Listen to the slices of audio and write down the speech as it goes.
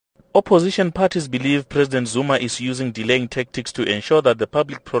Opposition parties believe President Zuma is using delaying tactics to ensure that the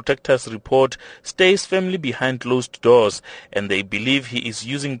public protector's report stays firmly behind closed doors, and they believe he is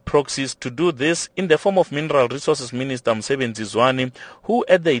using proxies to do this in the form of Mineral Resources Minister Msebenzi Zwane, who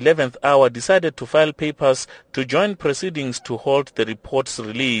at the 11th hour decided to file papers to join proceedings to halt the report's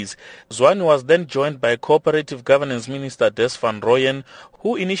release. Zwane was then joined by Cooperative Governance Minister Des van Rooyen,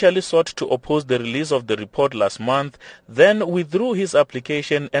 who initially sought to oppose the release of the report last month, then withdrew his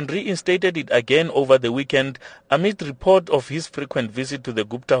application and reinstated it again over the weekend amid report of his frequent visit to the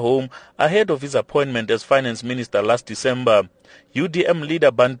Gupta home ahead of his appointment as finance minister last December. UDM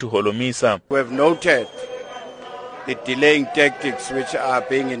leader Bantu Holomisa. We have noted the delaying tactics which are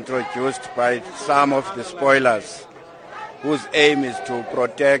being introduced by some of the spoilers, whose aim is to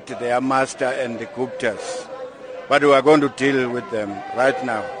protect their master and the Guptas. But we are going to deal with them right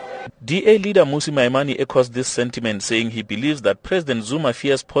now. DA leader Mmusi Maimane echoes this sentiment, saying he believes that President Zuma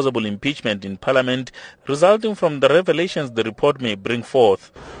fears possible impeachment in Parliament resulting from the revelations the report may bring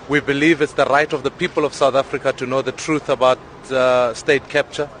forth. We believe it's the right of the people of South Africa to know the truth about state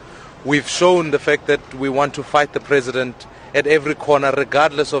capture. We've shown the fact that we want to fight the president at every corner,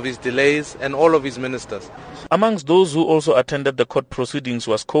 regardless of his delays and all of his ministers. Amongst those who also attended the court proceedings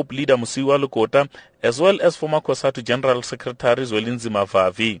was COPE leader Musiwa Lukota, as well as former COSATU General Secretary Zwelinzima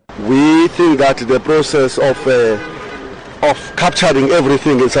Vavi. We think that the process of capturing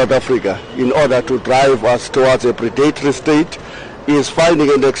everything in South Africa in order to drive us towards a predatory state is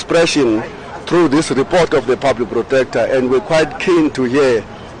finding an expression through this report of the public protector, and we're quite keen to hear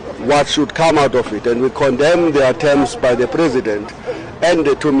what should come out of it, and we condemn the attempts by the president and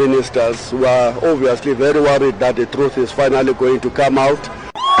the two ministers who are obviously very worried that the truth is finally going to come out.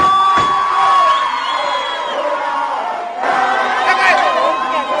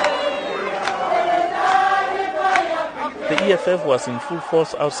 The EFF was in full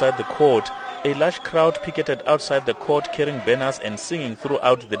force outside the court. A large crowd picketed outside the court carrying banners and singing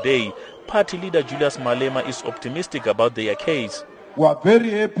throughout the day. Party leader Julius Malema is optimistic about their case. We are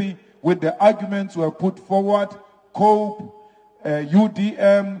very happy with the arguments we have put forward. COPE,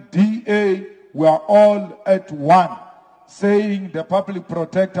 UDM, DA, we are all at one, saying the public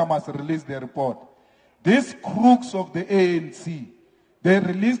protector must release the report. These crooks of the ANC, they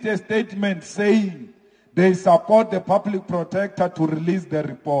released a statement saying they support the public protector to release the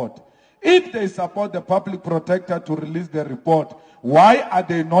report. If they support the public protector to release the report, why are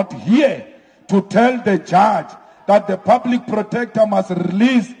they not here to tell the judge that the public protector must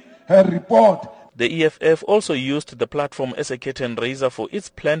release her report? The EFF also used the platform as a curtain raiser for its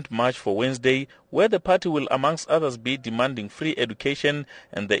planned march for Wednesday, where the party will, amongst others, be demanding free education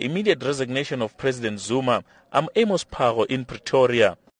and the immediate resignation of President Zuma. I'm Amos Phago in Pretoria.